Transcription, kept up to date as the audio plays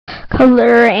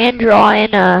color and draw in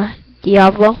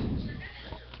Diavlo.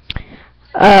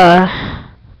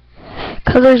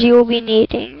 Colors you will be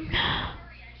needing: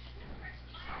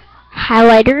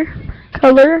 highlighter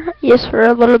color, just for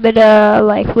a little bit of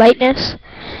like lightness.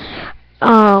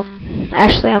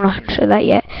 Actually, I'm not gonna show that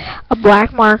yet. A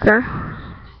black marker,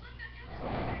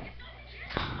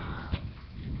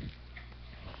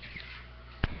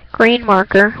 green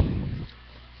marker,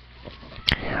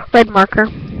 red marker,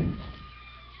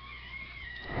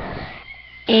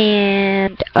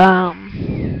 and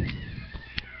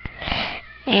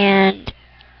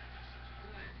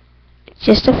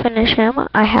just to finish him,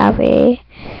 I have a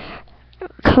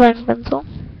coloring pencil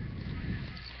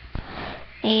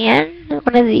and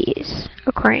one of these,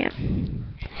 a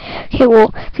crayon. Okay, well,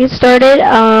 to get started,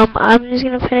 I'm just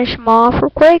gonna finish him off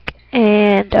real quick,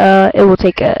 and it will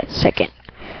take a second.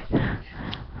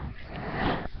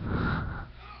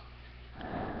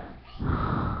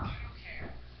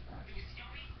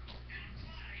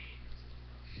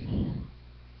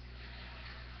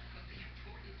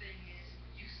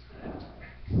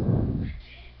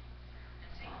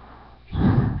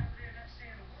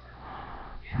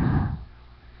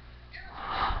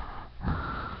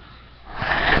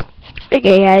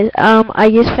 Okay guys,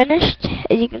 I just finished.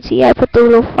 As you can see, I put the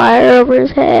little fire over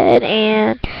his head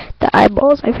and the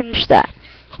eyeballs. I finished that.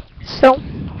 So,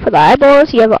 for the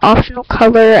eyeballs, you have an optional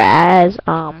color as,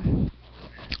 you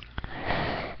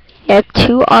have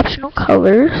two optional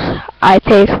colors. I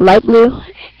picked light blue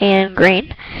and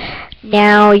green.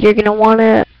 Now, you're going to want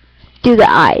to do the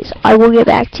eyes. I will get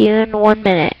back to you in 1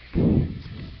 minute.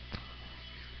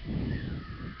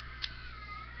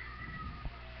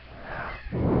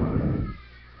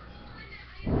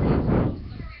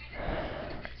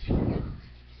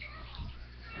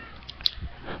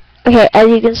 Okay, as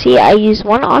you can see, I used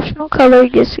one optional color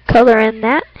just to color in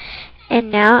that,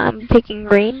 and now I'm picking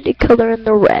green to color in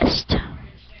the rest.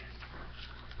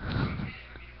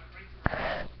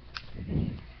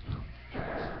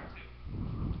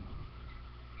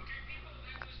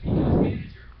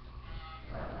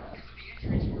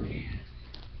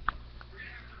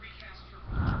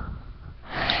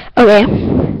 Okay,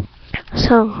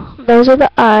 so those are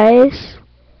the eyes.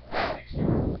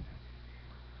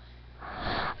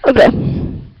 Okay.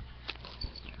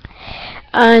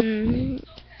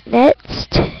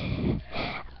 Next,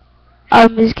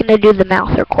 I'm just gonna do the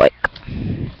mouth real quick.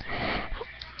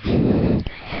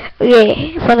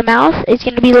 Okay, for the mouth, it's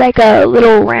gonna be like a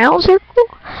little round circle,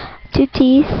 two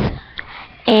teeth,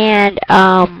 and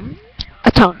a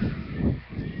tongue.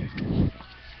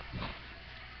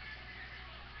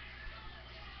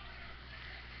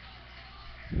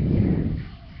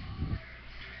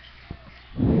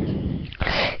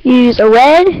 Use a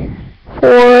red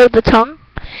for the tongue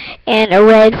and a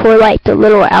red for like the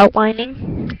little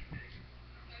outlining.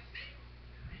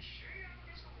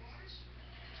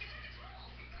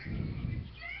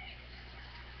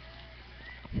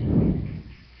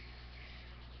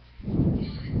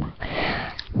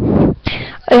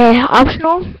 Okay,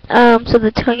 optional. So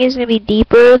the tongue is gonna be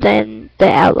deeper than the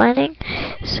outlining.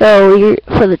 So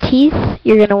for the teeth,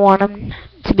 you're gonna want them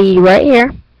to be right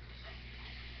here.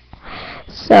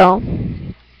 So,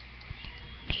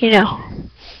 you know,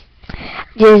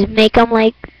 just make them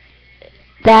like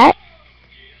that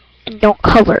and don't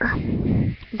color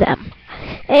them.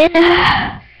 And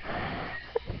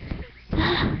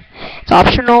it's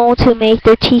optional to make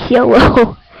their teeth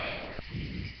yellow.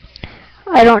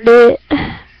 I don't do it.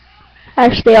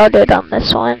 Actually, I'll do it on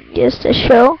this one just to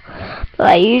show, but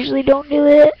I usually don't do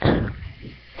it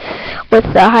with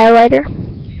the highlighter.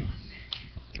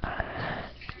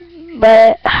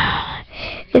 But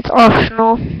it's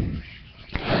optional.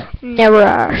 Never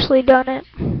actually done it.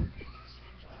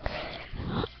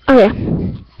 Okay,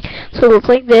 so it looks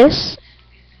like this.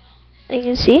 You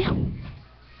can see.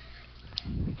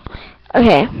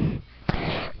 Okay, I'm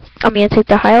gonna take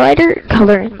the highlighter and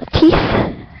color in the teeth.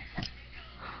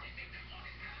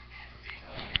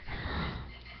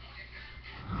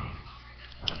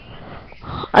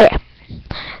 Okay,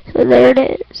 so there it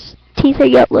is. Teeth are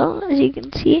yellow, as you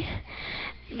can see.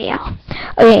 Yeah.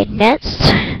 Okay, next,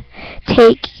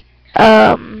 take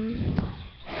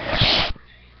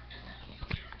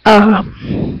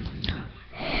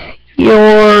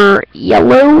your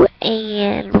yellow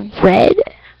and red.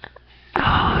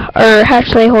 Or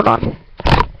actually, hold on.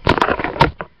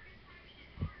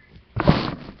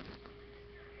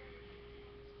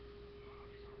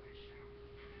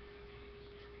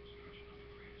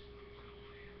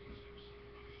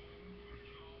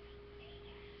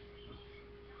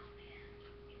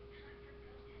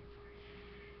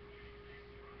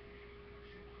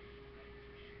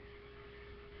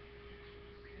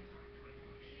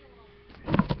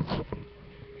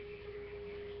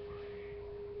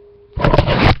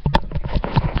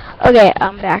 Okay,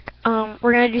 I'm back.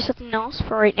 We're gonna do something else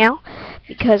for right now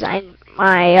because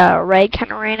my red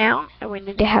kind of ran out, and we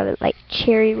need to have it like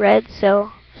cherry red,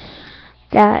 so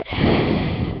that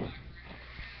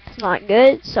it's not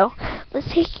good. So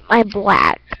let's take my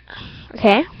black,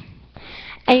 okay,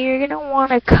 and you're gonna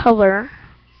want to color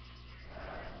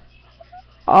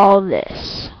all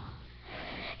this.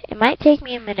 It might take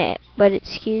me a minute, but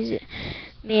excuse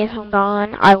me if I'm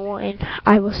gone. I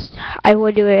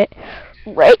will do it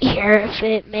right here if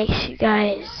it makes you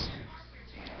guys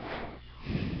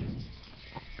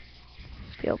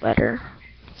feel better.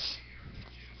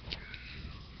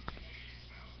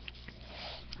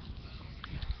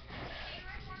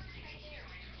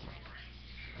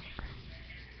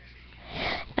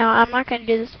 Now I'm not gonna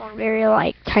do this one very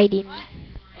like tidy.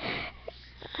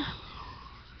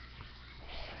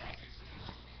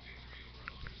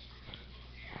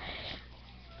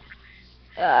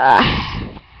 Uh,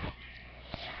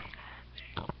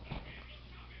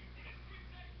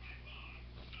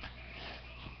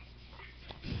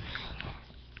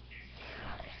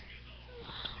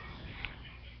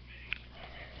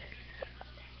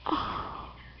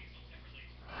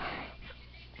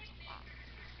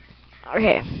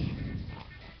 okay.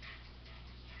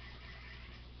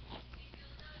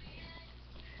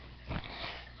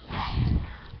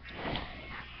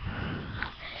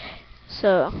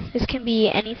 So this can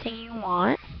be anything you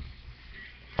want.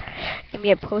 It can be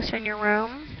a poster in your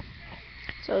room.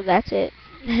 So that's it.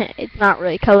 It's not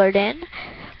really colored in,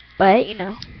 but you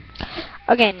know.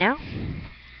 Okay, now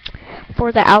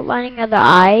for the outlining of the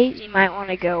eyes, you might want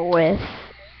to go with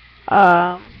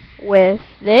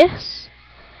this,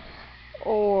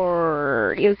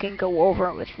 or you can go over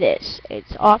it with this.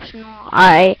 It's optional.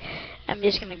 I am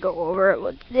just gonna go over it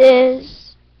with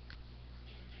this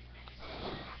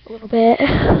a little bit.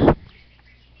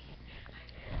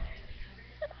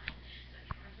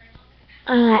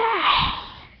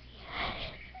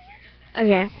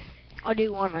 Okay, I'll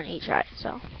do one on each eye.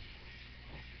 So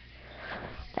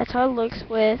that's how it looks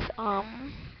with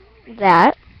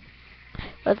that.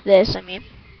 With this, I mean.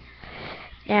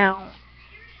 Now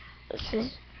this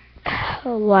is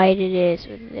how light it is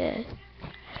with this.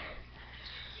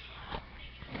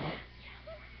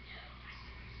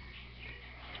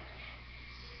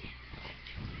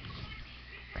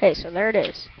 Okay, so there it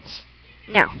is.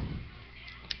 Now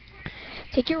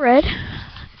take your red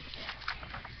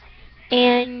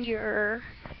and your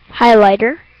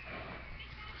highlighter,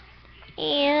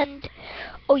 and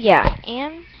oh yeah,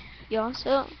 and you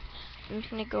also, I'm just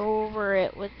gonna go over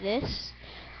it with this,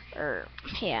 or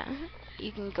yeah,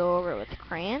 you can go over it with a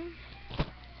crayon.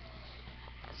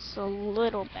 It's a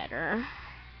little better.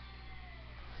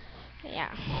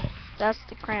 Yeah, that's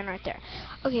the crayon right there.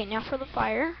 Okay, now for the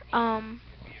fire.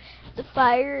 The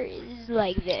fire is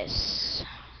like this.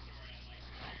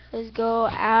 Let's go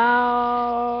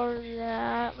out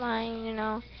that line, you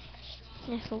know,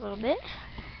 just a little bit.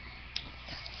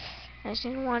 I just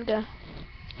want to.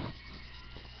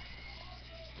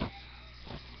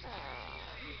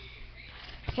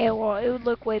 Okay, well, it would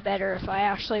look way better if I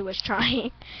actually was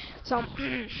trying. So,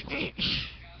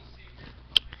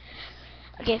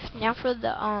 okay, now for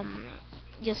the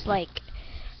just like,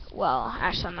 well,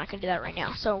 actually, I'm not gonna do that right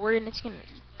now. So we're just gonna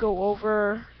go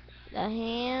over the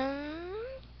hands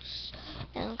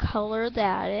and color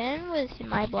that in with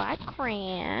my black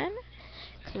crayon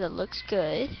because it looks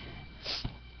good.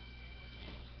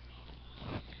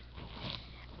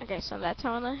 Okay, so that's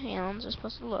how the hands are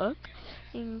supposed to look.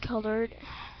 You can color it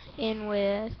in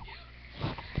with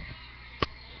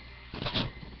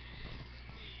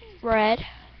red.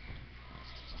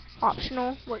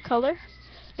 Optional, what color?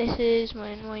 This is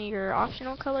when one of your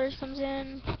optional colors comes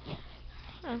in.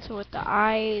 And so with the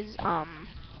eyes, I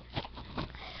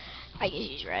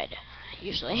just use red,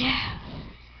 usually.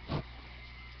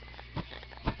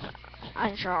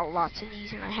 I draw lots of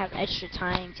these and I have extra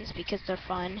time just because they're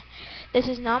fun. This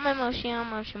is not my moshi on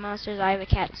Moshi Monsters. I have a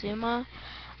Katsuma.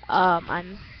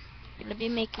 I'm gonna be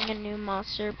making a new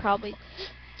monster probably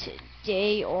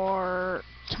today or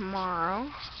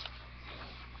tomorrow.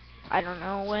 I don't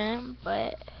know when,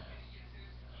 but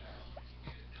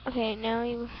okay, now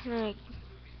you're gonna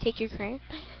take your crayon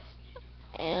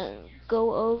and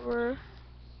go over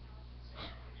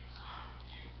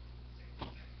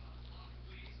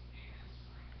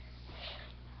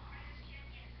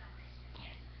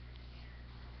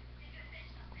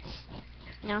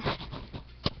now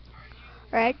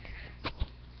red,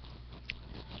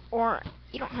 or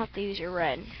you don't have to use your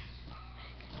red.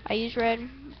 I use red,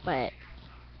 but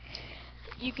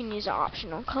you can use an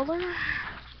optional color.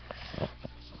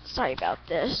 Sorry about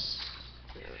this.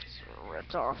 It's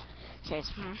ripped off. Okay,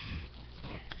 so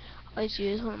I'll just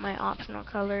use one of my optional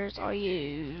colors. I'll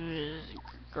use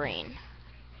green.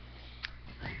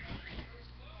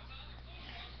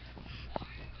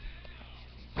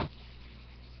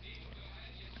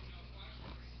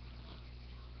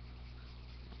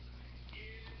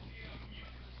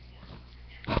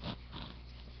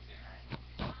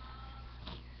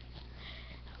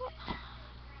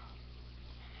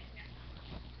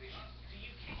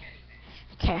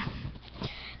 Okay.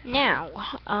 Now,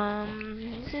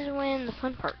 this is when the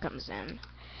fun part comes in.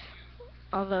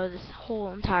 Although this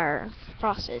whole entire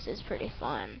process is pretty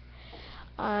fun.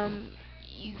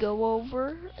 You go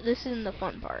over, this isn't the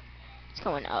fun part. It's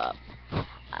going up.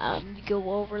 You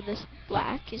go over this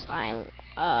black, just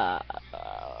outline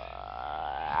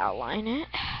it.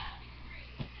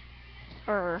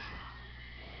 Or,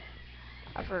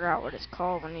 I forgot what it's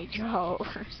called when you draw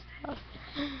over stuff.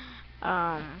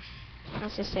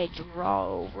 Let's just say draw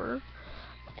over.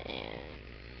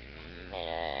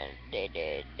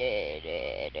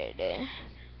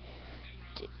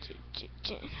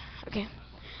 Okay,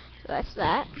 so that's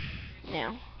that.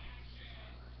 Now,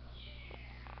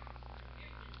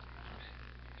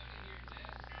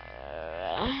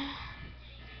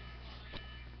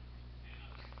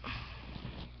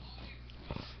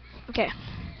 okay,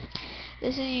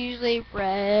 this is usually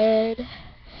red.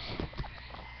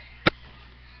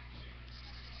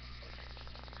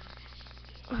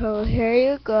 Oh, here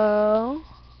you go.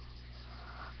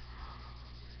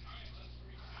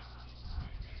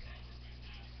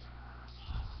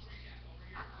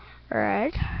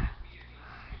 Red.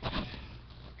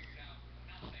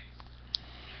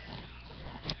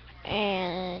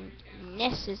 And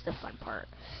this is the fun part.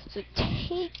 So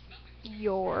take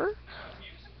your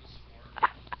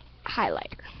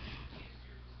highlighter.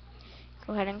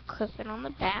 Go ahead and clip it on the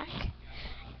back.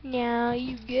 Now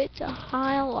you get to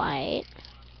highlight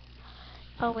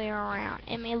all the way around.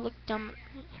 It may look dumb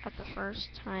at the first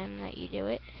time that you do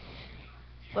it,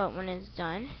 but when it's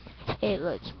done, it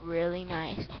looks really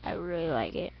nice. I really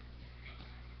like it.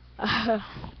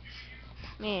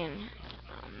 Man,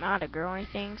 I'm not a girl or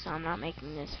anything, so I'm not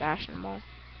making this fashionable.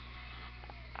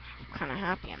 I'm kind of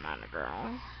happy I'm not a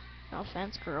girl. No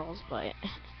offense, girls, but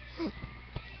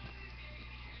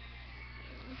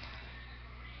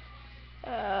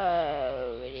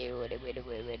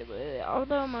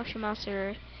although Moshi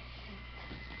Monster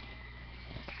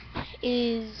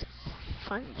is a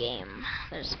fun game,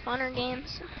 there's funner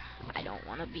games. I don't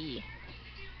want to be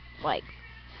like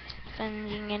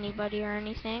offending anybody or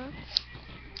anything,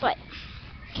 but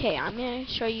okay, I'm gonna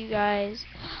show you guys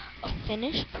a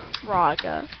finished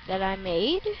product that I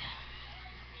made.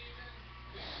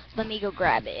 Let me go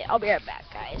grab it. I'll be right back,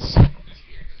 guys.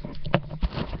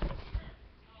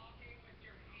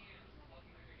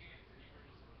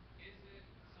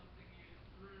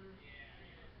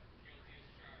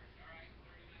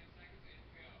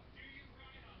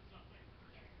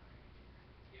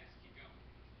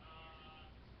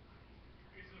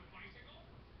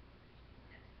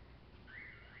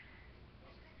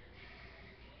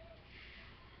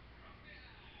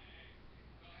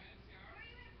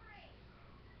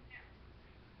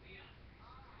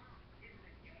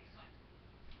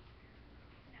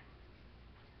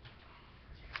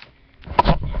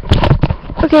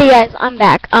 Okay, guys, I'm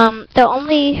back. The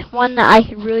only one that I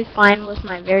could really find was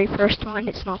my very first one.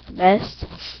 It's not the best,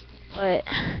 but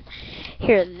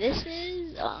here, this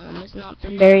is, it's not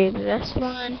the very best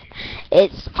one.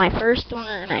 It's my first one,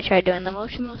 and I tried doing the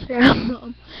Motion Monster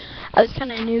album. I was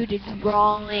kind of new to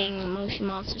drawing Motion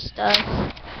Monster stuff,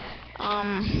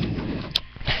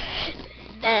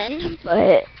 then,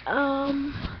 but,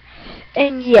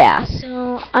 and yeah,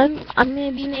 so I'm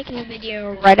gonna be making a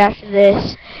video right after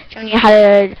this, showing you how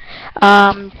to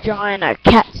draw in a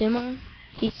Katsuma.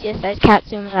 He's just a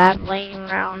Katsuma that I've laying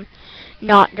around,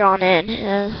 not drawn in.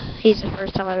 He's the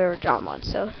first time I've ever drawn one.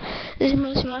 So this is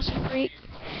Moshi Monster Freak,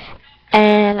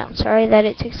 and I'm sorry that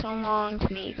it took so long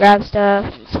to me grab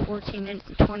stuff. It's 14 minutes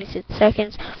and 26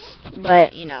 seconds,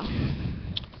 but you know,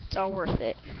 it's all worth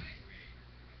it.